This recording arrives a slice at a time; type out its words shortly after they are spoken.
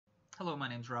Hello, my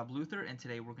name is Rob Luther, and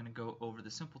today we're going to go over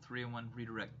the Simple 301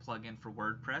 Redirect plugin for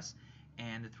WordPress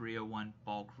and the 301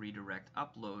 Bulk Redirect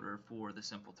Uploader for the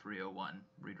Simple 301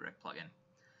 Redirect plugin.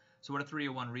 So what a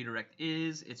 301 redirect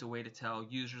is, it's a way to tell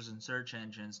users and search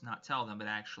engines, not tell them, but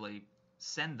actually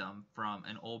send them from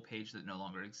an old page that no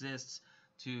longer exists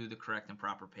to the correct and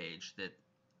proper page that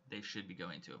they should be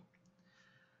going to.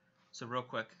 So real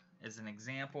quick, as an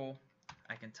example,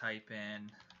 I can type in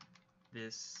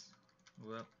this,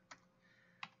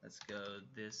 let's go,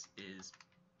 this is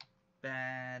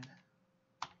bad,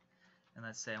 and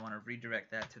let's say I want to redirect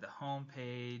that to the home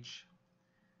page,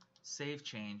 save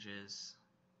changes,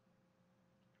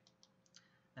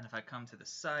 and if I come to the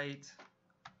site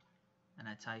and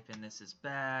I type in this is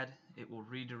bad, it will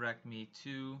redirect me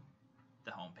to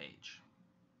the home page.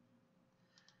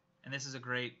 And this is a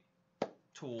great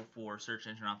tool for search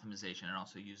engine optimization and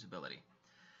also usability.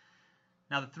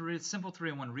 Now the Simple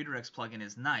 301 Redirects plugin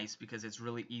is nice because it's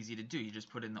really easy to do. You just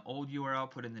put in the old URL,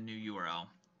 put in the new URL.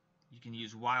 You can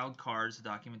use wildcards. The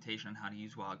documentation on how to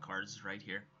use wildcards is right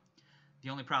here.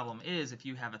 The only problem is if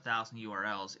you have 1,000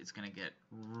 URLs, it's going to get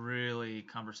really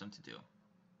cumbersome to do.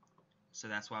 So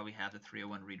that's why we have the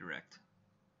 301 Redirect,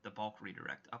 the bulk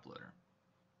redirect uploader.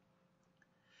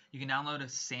 You can download a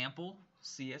sample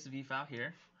CSV file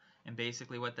here, and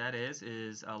basically what that is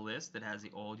a list that has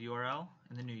the old URL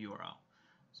and the new URL.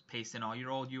 So paste in all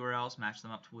your old URLs, match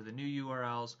them up with the new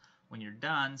URLs. When you're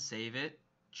done, save it,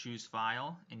 choose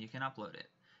File, and you can upload it.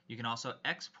 You can also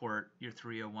export your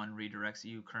 301 redirects that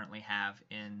you currently have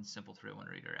in Simple 301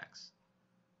 Redirects.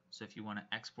 So if you want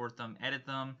to export them, edit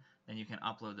them, then you can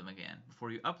upload them again.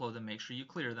 Before you upload them, make sure you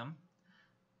clear them.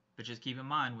 But just keep in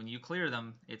mind, when you clear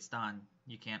them, it's done.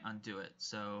 You can't undo it.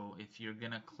 So if you're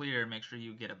going to clear, make sure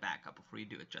you get a backup before you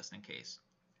do it, just in case.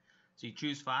 So you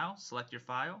choose File, select your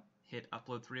file, hit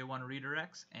Upload 301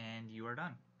 Redirects, and you are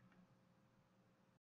done.